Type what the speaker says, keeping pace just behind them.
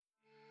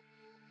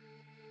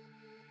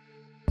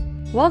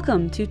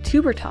Welcome to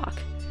Tuber Talk,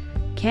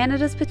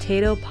 Canada's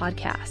potato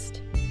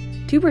podcast.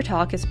 Tuber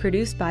Talk is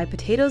produced by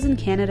Potatoes in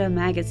Canada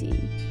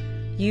magazine.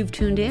 You've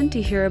tuned in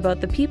to hear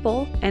about the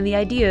people and the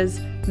ideas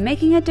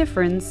making a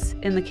difference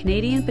in the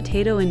Canadian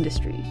potato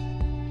industry.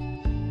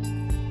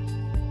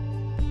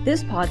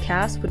 This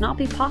podcast would not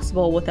be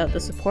possible without the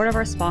support of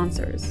our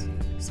sponsors.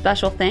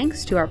 Special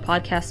thanks to our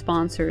podcast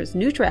sponsors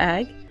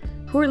NutraAg,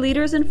 who are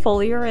leaders in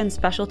foliar and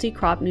specialty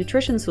crop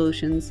nutrition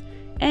solutions,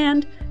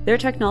 and their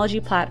technology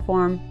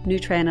platform,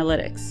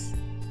 NutraAnalytics.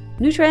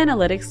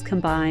 NutraAnalytics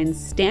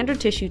combines standard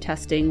tissue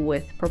testing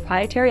with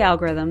proprietary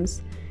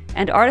algorithms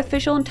and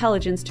artificial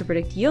intelligence to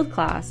predict yield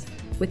class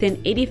within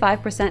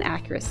 85%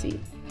 accuracy.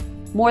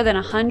 More than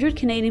 100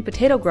 Canadian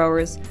potato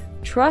growers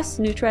trust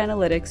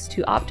NutraAnalytics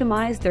to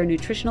optimize their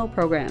nutritional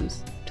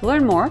programs. To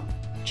learn more,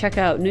 check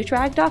out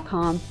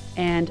nutraag.com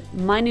and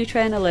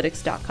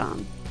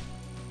mynutraanalytics.com.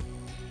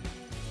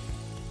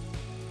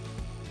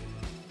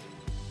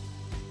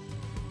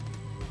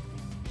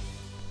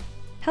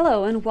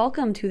 Hello and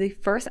welcome to the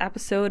first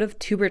episode of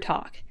Tuber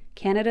Talk,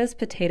 Canada's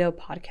potato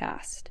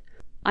podcast.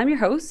 I'm your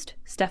host,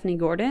 Stephanie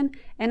Gordon,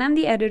 and I'm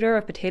the editor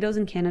of Potatoes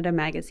in Canada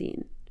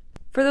magazine.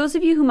 For those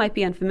of you who might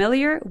be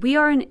unfamiliar, we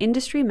are an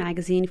industry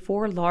magazine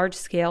for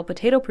large-scale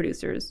potato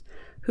producers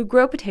who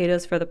grow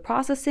potatoes for the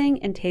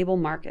processing and table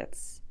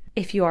markets.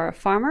 If you are a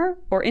farmer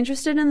or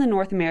interested in the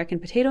North American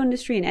potato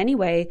industry in any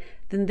way,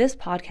 then this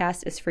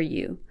podcast is for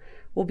you.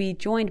 We'll be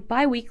joined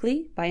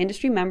bi-weekly by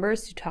industry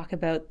members to talk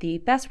about the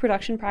best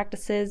production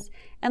practices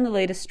and the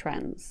latest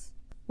trends.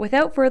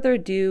 Without further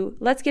ado,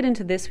 let's get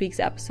into this week's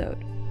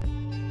episode.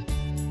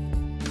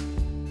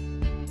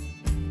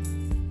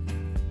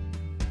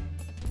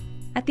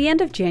 At the end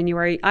of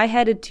January, I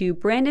headed to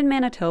Brandon,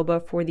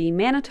 Manitoba for the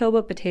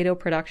Manitoba Potato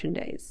Production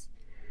Days.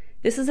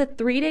 This is a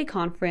 3-day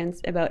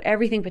conference about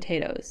everything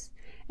potatoes.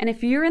 And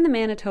if you're in the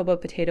Manitoba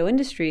potato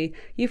industry,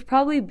 you've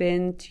probably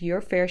been to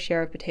your fair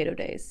share of potato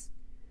days.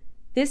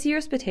 This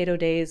year's Potato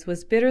Days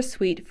was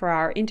bittersweet for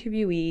our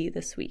interviewee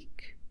this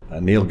week.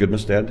 Neil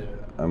Goodmestad.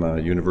 I'm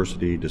a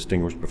university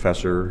distinguished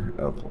professor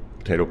of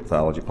potato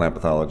pathology, plant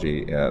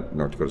pathology at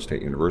North Dakota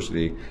State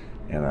University,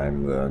 and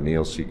I'm the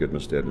Neil C.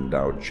 Goodmestad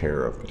Endowed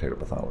Chair of Potato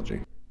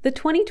Pathology. The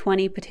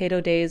 2020 Potato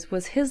Days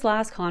was his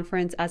last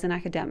conference as an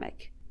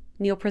academic.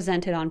 Neil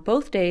presented on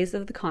both days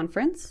of the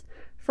conference,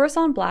 first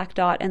on black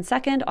dot and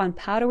second on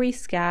powdery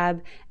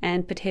scab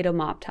and potato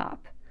mop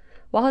top.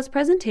 While his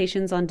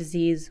presentations on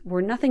disease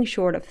were nothing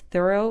short of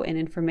thorough and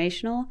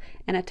informational,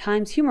 and at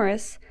times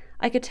humorous,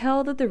 I could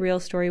tell that the real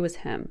story was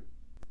him.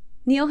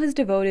 Neil has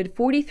devoted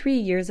 43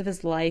 years of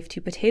his life to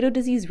potato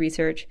disease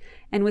research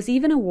and was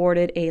even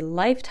awarded a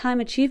Lifetime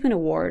Achievement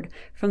Award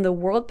from the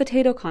World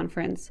Potato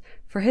Conference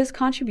for his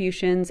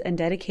contributions and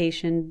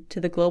dedication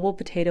to the global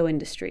potato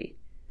industry.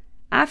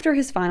 After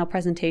his final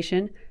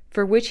presentation,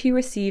 for which he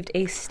received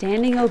a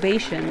standing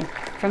ovation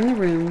from the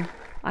room,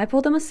 I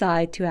pulled him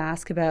aside to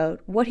ask about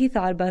what he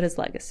thought about his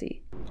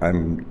legacy.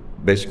 I'm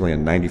basically a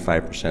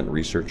 95%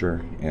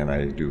 researcher, and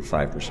I do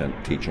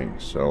 5% teaching.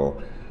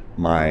 So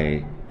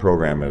my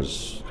program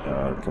is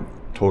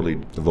totally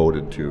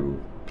devoted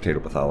to potato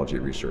pathology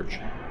research.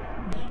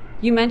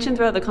 You mentioned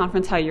throughout the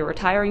conference how you're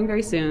retiring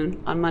very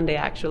soon, on Monday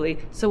actually.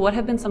 So what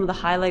have been some of the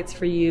highlights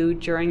for you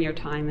during your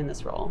time in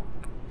this role?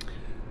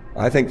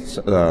 I think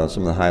some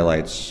of the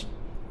highlights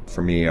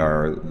for me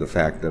are the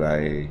fact that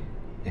I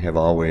have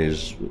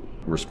always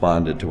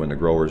responded to when the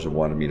growers have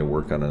wanted me to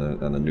work on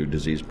a new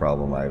disease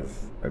problem.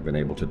 I've been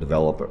able to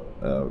develop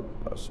a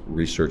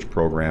research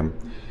program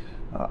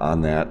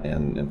on that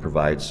and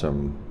provide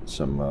some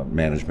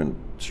management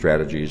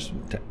strategies,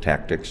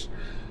 tactics.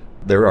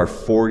 There are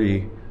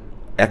 40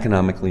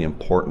 economically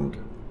important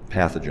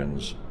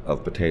pathogens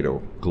of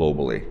potato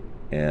globally,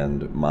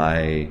 and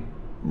my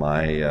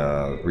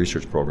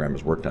research program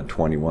has worked on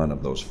 21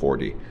 of those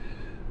 40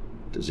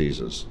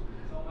 diseases.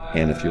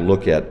 And if you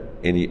look at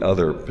any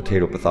other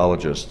potato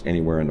pathologist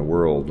anywhere in the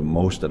world, the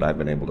most that I've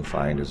been able to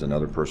find is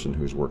another person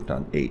who's worked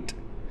on 8.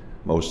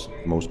 Most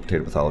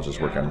potato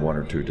pathologists work on 1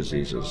 or 2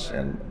 diseases,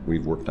 and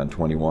we've worked on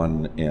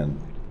 21 and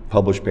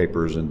published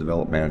papers and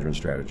developed management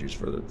strategies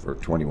for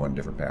 21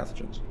 different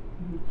pathogens.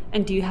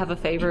 And do you have a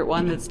favorite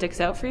one that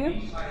sticks out for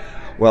you?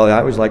 Well, I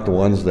always like the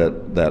ones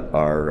that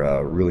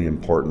are really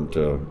important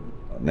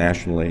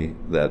nationally,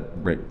 that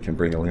can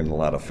bring in a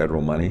lot of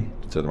federal money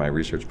to my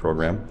research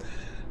program.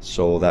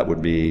 So that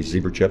would be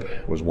zebra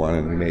chip was one,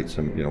 and we made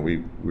some.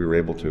 We were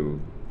able to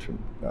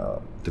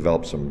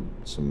develop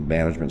some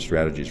management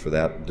strategies for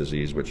that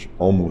disease, which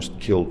almost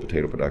killed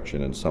potato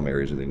production in some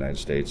areas of the United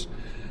States.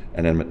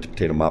 And then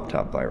potato mop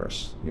top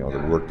virus. The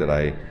work that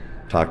I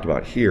talked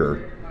about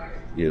here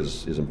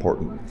is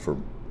important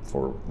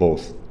for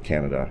both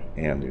Canada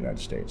and the United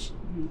States.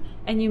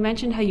 And you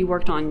mentioned how you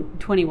worked on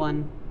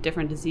 21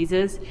 different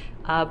diseases,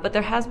 but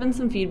there has been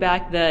some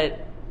feedback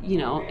that,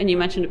 and you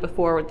mentioned it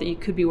before, that you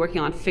could be working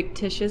on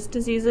fictitious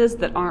diseases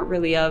that aren't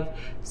really of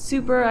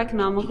super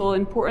economical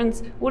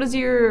importance. What is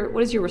your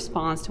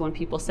response to when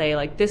people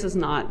say, this is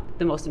not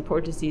the most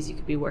important disease you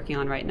could be working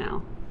on right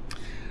now?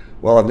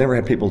 Well, I've never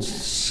had people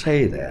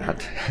say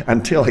that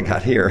until I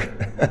got here,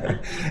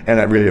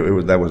 and I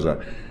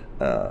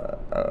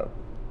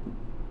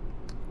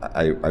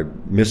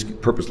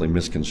purposely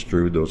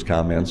misconstrued those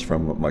comments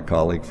from my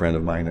colleague, friend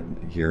of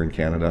mine here in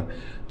Canada,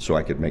 so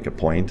I could make a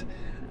point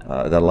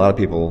that a lot of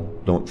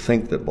people don't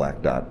think that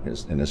Black Dot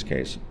is, in this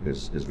case,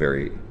 is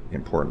very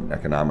important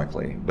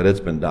economically, but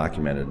it's been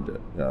documented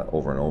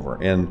over and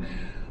over. And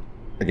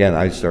again,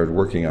 I started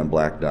working on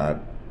Black Dot.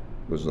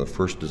 It was the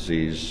first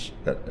disease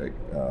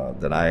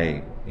that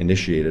I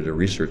initiated a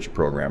research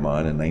program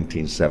on in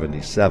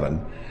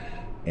 1977,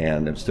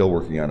 and I'm still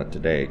working on it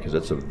today because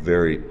it's a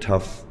very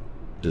tough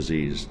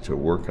disease to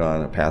work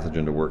on, a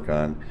pathogen to work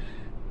on,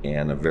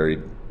 and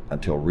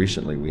until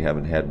recently we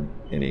haven't had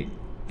any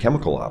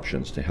chemical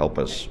options to help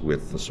us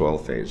with the soil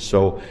phase.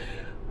 So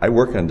I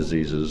work on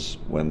diseases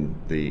when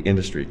the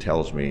industry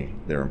tells me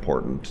they're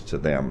important to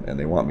them and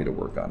they want me to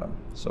work on them.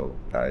 So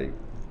I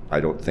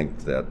don't think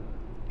that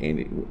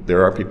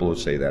there are people who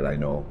say that, I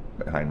know,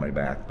 behind my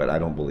back, but I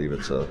don't believe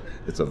it's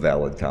a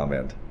valid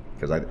comment,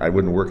 because I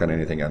wouldn't work on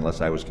anything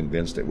unless I was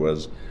convinced it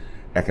was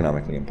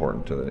economically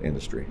important to the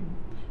industry.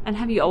 And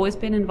have you always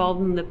been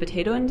involved in the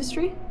potato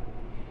industry?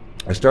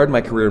 I started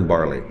my career in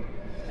barley.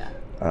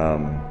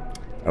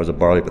 I was a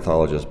barley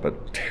pathologist,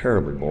 but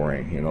terribly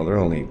boring. You know, there are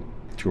only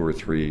 2 or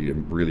 3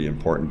 really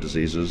important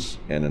diseases,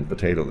 and in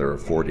potato there are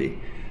 40.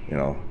 You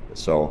know,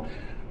 so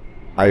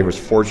I was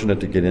fortunate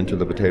to get into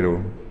the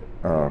potato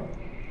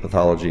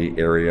pathology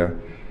area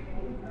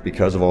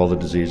because of all the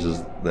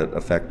diseases that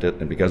affect it,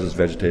 and because it's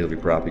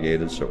vegetatively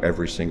propagated, so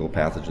every single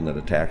pathogen that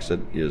attacks it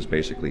is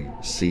basically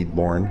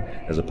seed-borne,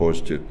 as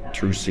opposed to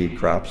true seed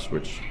crops,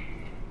 which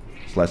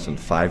is less than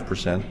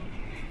 5%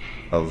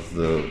 of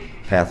the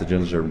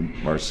pathogens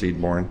are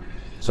seed-borne.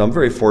 So I'm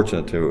very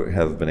fortunate to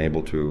have been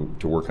able to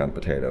work on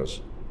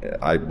potatoes.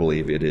 I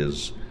believe it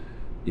is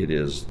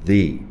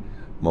the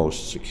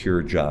most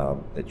secure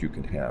job that you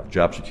can have.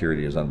 Job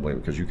security is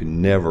unbelievable because you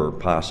can never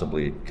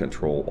possibly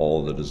control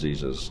all the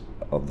diseases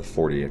of the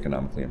 40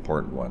 economically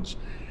important ones.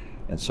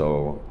 And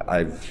so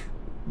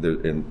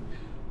the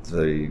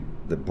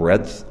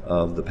breadth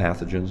of the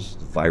pathogens,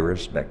 the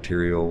virus,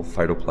 bacterial,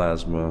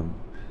 phytoplasma,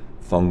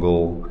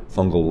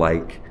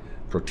 fungal-like,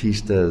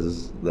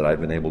 protistas that I've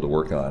been able to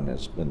work on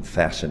has been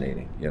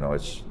fascinating. You know,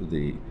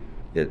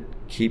 it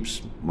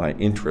keeps my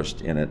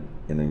interest in it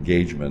and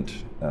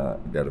engagement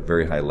at a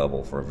very high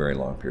level for a very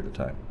long period of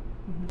time.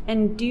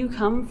 And do you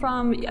come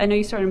from, I know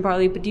you started in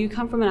barley, but do you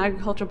come from an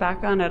agricultural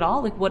background at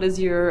all? Like,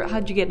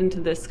 how'd you get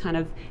into this kind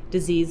of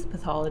disease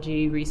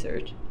pathology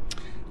research?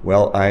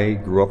 Well, I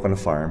grew up on a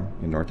farm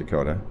in North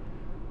Dakota.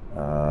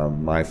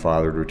 My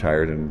father had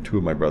retired and 2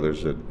 of my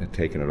brothers had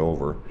taken it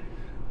over.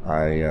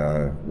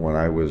 When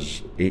I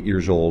was 8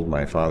 years old,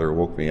 my father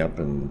woke me up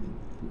and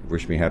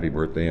wished me happy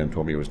birthday and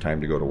told me it was time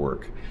to go to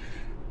work.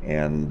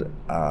 And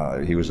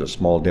he was a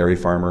small dairy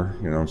farmer,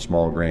 you know,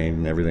 small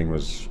grain, everything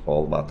was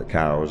all about the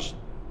cows.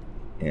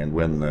 And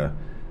when the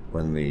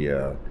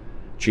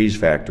cheese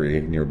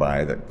factory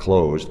nearby that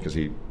closed, because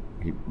he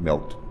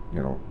milked,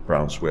 you know,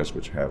 brown Swiss,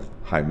 which have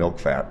high milk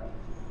fat,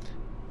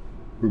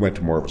 we went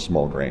to more of a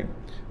small grain.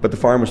 But the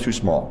farm was too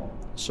small.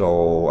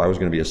 So I was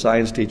going to be a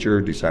science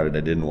teacher, decided I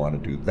didn't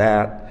want to do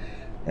that.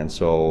 And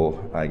so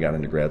I got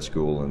into grad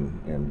school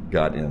and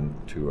got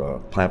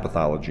into plant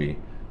pathology,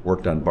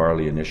 worked on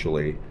barley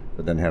initially,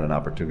 but then had an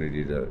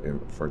opportunity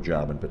for a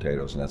job in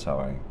potatoes, and that's how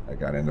I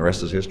got in. The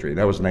rest is history.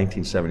 That was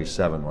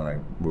 1977 when I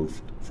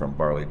moved from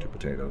barley to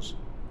potatoes.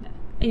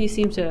 And you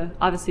seem to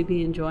obviously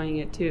be enjoying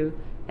it too.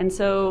 And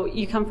so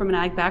you come from an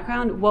ag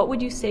background. What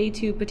would you say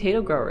to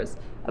potato growers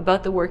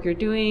about the work you're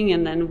doing,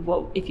 and then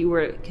what, if you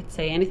could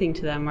say anything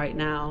to them right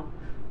now,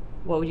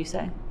 what would you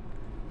say?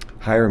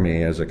 Hire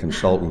me as a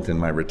consultant in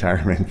my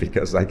retirement,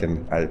 because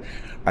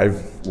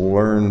I've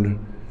learned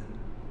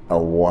a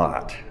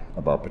lot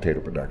about potato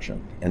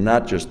production, and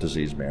not just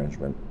disease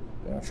management,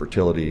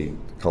 fertility,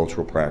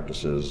 cultural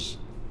practices,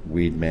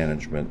 weed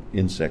management,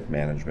 insect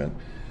management.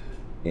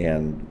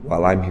 And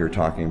while I'm here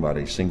talking about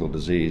a single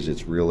disease,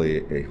 it's really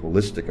a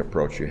holistic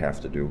approach you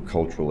have to do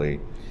culturally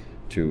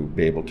to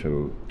be able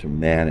to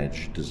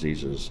manage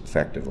diseases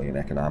effectively and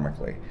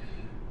economically.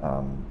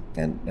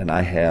 And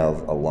I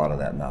have a lot of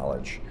that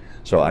knowledge.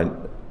 So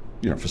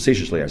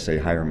facetiously I say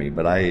hire me,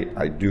 but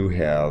I do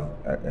have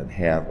and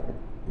have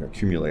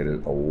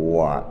accumulated a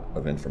lot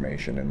of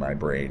information in my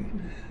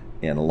brain,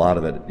 and a lot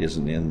of it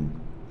isn't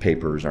in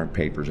aren't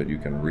papers that you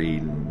can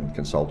read and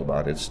consult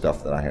about. It's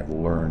stuff that I have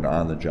learned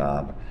on the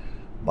job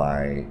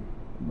by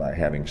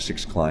having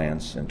 6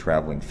 clients and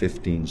traveling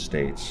 15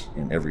 states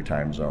in every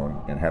time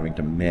zone, and having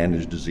to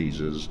manage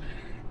diseases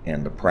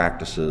and the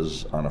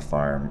practices on a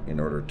farm in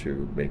order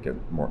to make it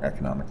more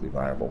economically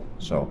viable.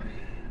 So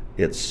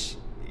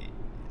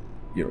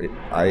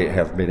I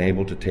have been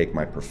able to take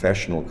my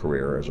professional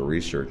career as a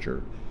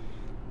researcher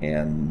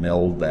and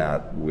meld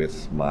that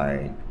with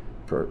my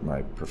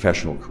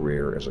professional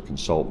career as a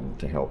consultant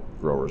to help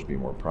growers be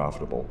more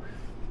profitable.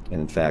 And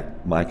in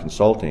fact, my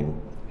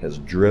consulting has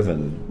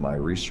driven my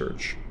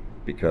research,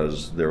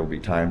 because there will be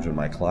times when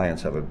my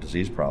clients have a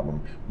disease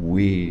problem.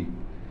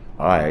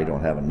 I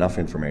don't have enough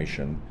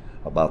information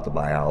about the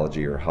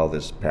biology or how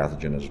this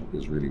pathogen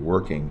is really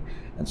working,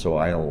 and so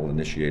I'll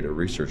initiate a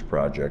research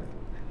project,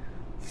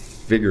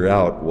 figure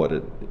out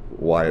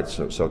why it's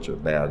such a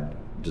bad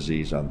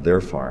disease on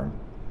their farm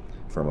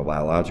from a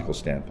biological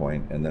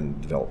standpoint, and then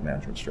develop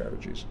management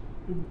strategies.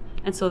 Mm-hmm.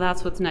 And so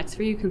that's what's next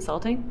for you,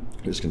 consulting?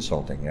 It's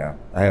consulting, yeah.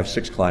 I have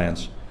 6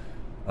 clients.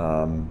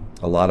 A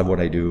lot of what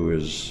I do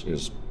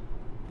is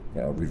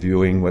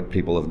reviewing what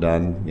people have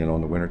done,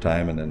 in the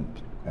wintertime, and then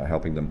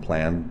helping them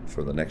plan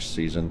for the next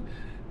season.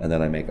 And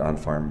then I make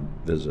on-farm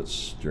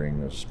visits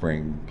during the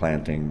spring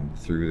planting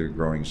through the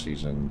growing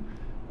season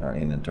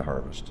and into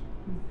harvest.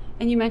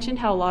 And you mentioned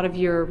how a lot of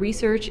your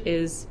research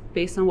is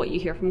based on what you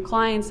hear from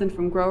clients and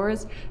from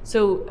growers.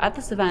 So at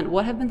this event,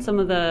 what have been some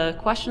of the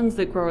questions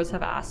that growers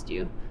have asked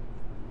you?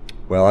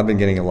 Well, I've been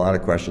getting a lot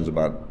of questions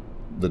about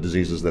the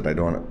diseases that I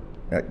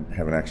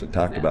haven't actually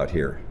talked about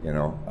here.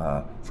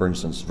 For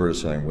instance,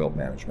 verticillium wilt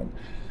management.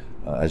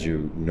 As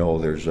you know,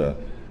 there's a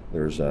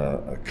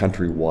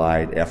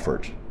countrywide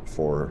effort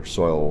for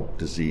soil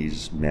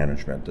disease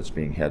management that's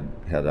being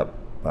head up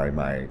by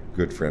my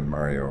good friend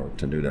Mario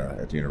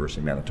Tenuta at the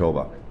University of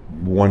Manitoba.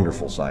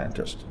 Wonderful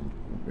scientist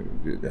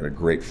and a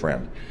great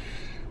friend.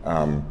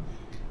 And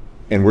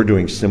we're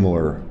doing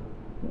similar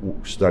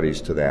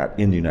studies to that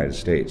in the United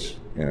States.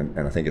 And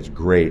I think it's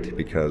great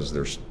because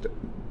there's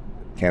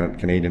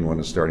Canadian one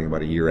is starting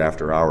about a year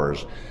after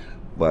ours,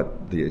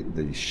 but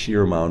the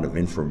sheer amount of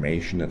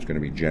information that's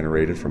going to be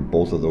generated from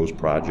both of those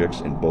projects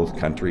in both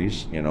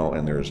countries,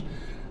 and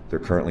they're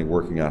currently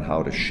working on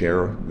how to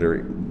share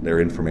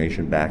their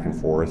information back and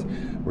forth.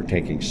 We're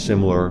taking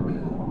similar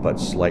but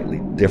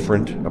slightly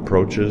different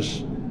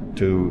approaches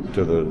to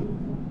the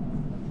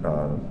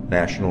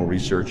national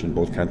research in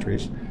both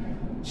countries.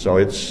 So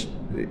I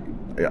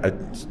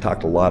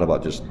talked a lot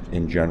about just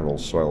in general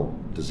soil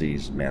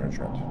disease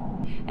management.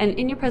 And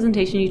in your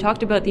presentation, you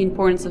talked about the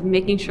importance of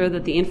making sure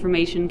that the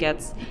information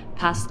gets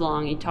passed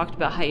along. You talked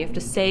about how you have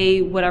to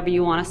say whatever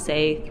you want to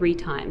say 3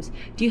 times.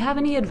 Do you have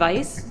any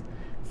advice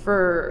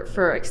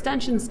for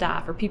extension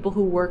staff or people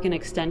who work in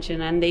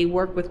extension and they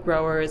work with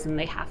growers and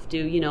they have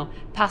to,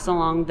 pass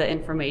along the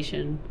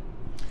information?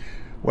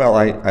 Well,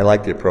 I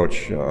like the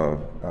approach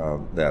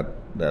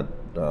that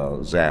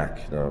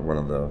Zach, one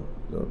of the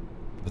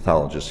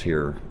pathologists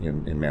here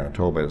in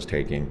Manitoba, is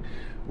taking,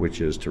 which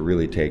is to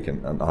really take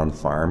an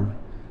on-farm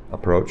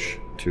approach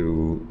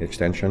to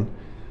extension.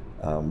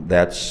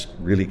 That's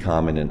really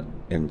common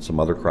in some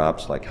other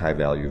crops like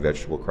high-value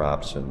vegetable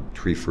crops and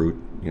tree fruit,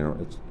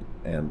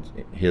 and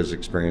his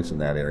experience in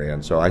that area.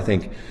 And so I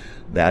think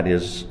that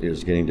is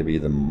getting to be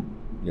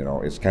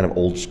it's kind of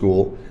old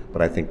school,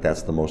 but I think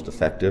that's the most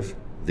effective.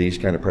 These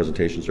kind of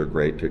presentations are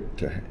great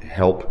to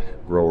help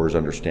growers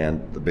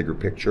understand the bigger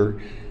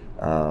picture,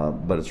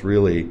 but it's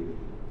really,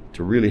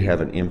 to really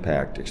have an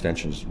impact,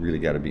 extension's really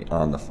got to be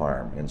on the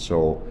farm. And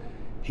so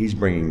he's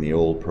bringing the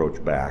old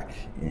approach back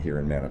here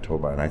in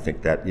Manitoba, and I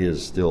think that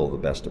is still the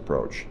best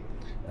approach.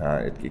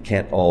 It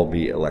can't all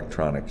be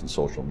electronic and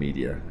social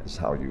media is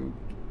how you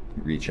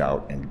reach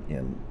out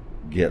and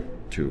get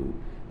to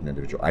an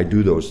individual. I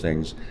do those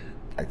things.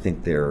 I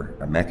think they're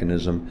a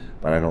mechanism,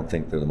 but I don't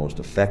think they're the most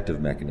effective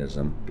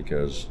mechanism,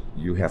 because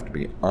you have to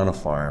be on a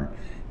farm,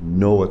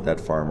 know what that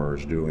farmer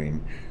is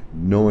doing,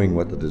 knowing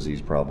what the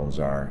disease problems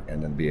are,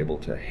 and then be able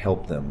to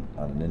help them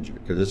on an injury.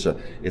 Because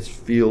it's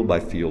field by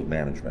field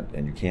management,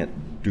 and you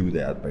can't do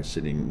that by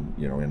sitting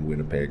in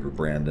Winnipeg or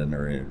Brandon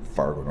or in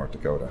Fargo, North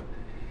Dakota.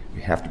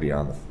 You have to be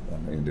on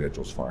the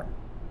individual's farm.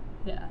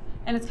 Yeah.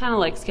 And it's kind of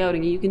like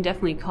scouting. You can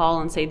definitely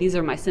call and say, these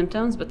are my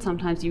symptoms, but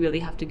sometimes you really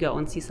have to go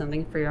and see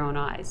something for your own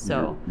eyes.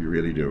 So you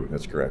really do.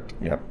 That's correct.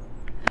 Yep.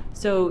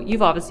 So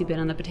you've obviously been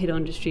in the potato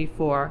industry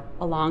for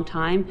a long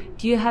time.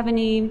 Do you have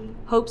any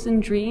hopes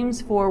and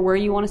dreams for where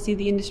you want to see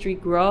the industry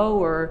grow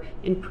or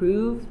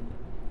improve?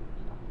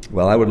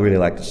 Well, I would really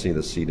like to see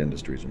the seed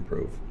industries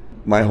improve.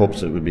 My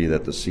hopes would be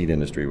that the seed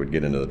industry would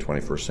get into the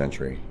 21st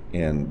century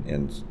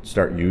and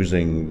start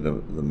using the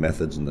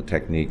methods and the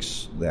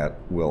techniques that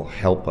will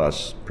help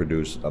us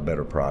produce a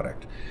better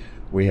product.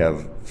 We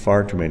have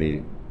far too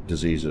many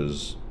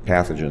diseases,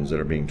 pathogens that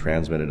are being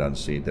transmitted on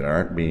seed that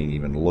aren't being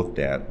even looked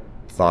at,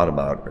 thought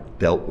about, or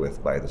dealt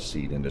with by the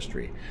seed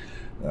industry.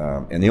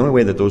 And the only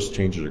way that those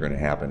changes are going to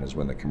happen is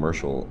when the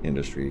commercial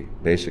industry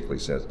basically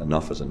says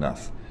enough is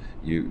enough.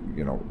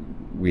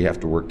 We have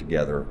to work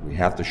together. We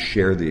have to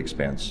share the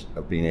expense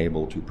of being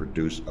able to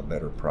produce a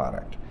better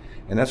product.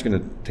 And that's going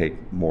to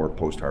take more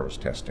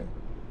post-harvest testing.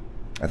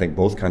 I think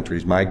both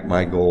countries,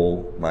 my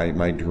goal,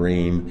 my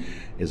dream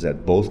is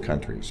that both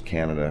countries,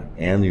 Canada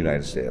and the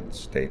United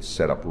States,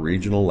 set up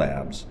regional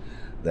labs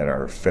that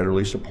are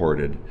federally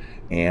supported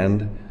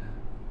and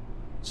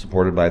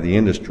supported by the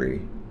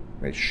industry.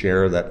 They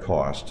share that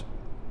cost,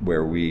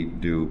 where we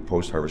do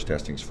post-harvest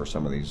testings for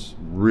some of these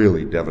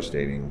really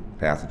devastating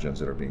pathogens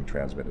that are being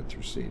transmitted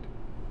through seed.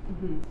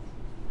 Mm-hmm.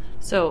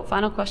 So,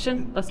 final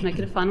question. Let's make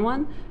it a fun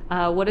one.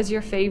 What is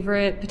your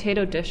favorite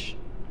potato dish?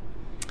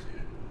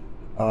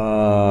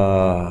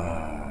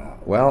 Well,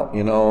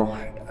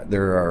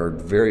 There are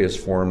various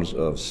forms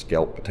of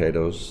scalloped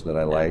potatoes that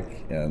I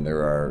like, and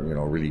there are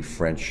really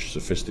French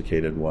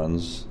sophisticated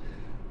ones.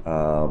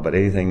 But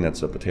anything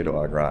that's a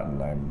potato au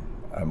gratin,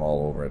 I'm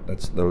all over it.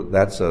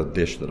 That's a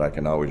dish that I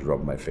can always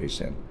rub my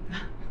face in.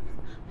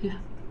 Yeah,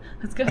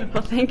 that's good.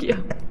 Well, thank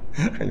you.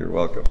 You're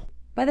welcome.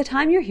 By the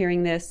time you're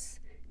hearing this,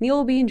 Neil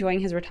will be enjoying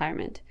his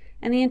retirement,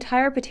 and the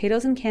entire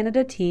Potatoes in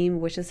Canada team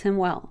wishes him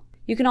well.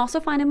 You can also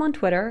find him on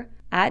Twitter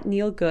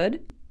 @NeilGood.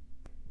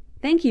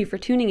 Thank you for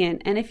tuning in,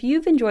 and if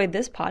you've enjoyed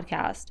this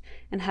podcast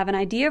and have an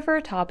idea for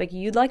a topic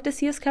you'd like to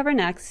see us cover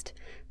next,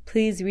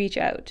 please reach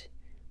out.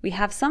 We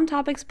have some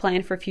topics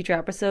planned for future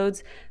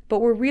episodes, but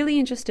we're really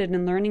interested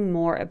in learning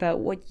more about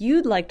what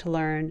you'd like to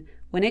learn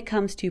when it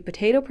comes to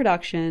potato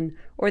production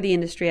or the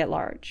industry at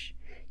large.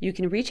 You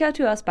can reach out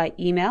to us by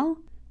email,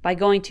 by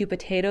going to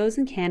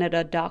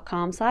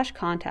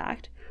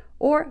potatoesincanada.com/contact,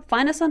 or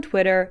find us on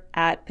Twitter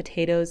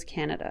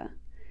 @PotatoesCanada.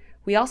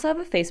 We also have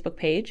a Facebook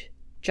page.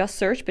 Just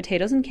search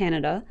Potatoes in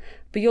Canada,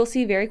 but you'll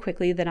see very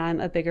quickly that I'm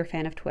a bigger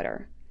fan of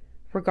Twitter.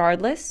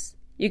 Regardless,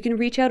 you can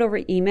reach out over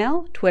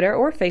email, Twitter,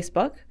 or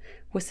Facebook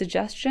with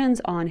suggestions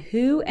on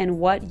who and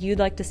what you'd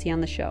like to see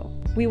on the show.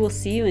 We will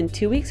see you in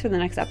 2 weeks for the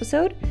next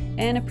episode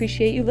and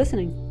appreciate you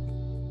listening.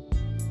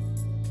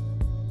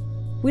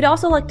 We'd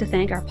also like to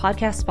thank our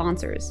podcast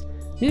sponsors,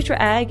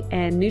 NutraAg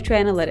and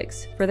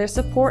NutraAnalytics, for their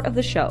support of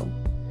the show.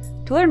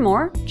 To learn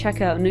more, check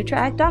out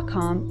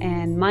NutraAg.com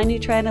and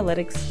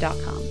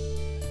MyNutraAnalytics.com.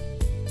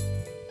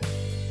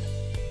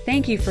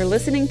 Thank you for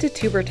listening to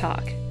Tuber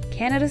Talk,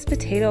 Canada's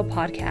potato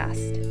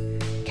podcast.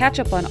 Catch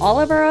up on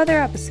all of our other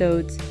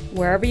episodes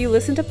wherever you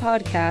listen to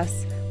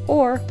podcasts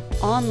or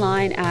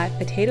online at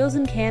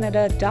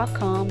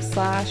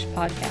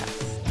potatoesincanada.com/podcast.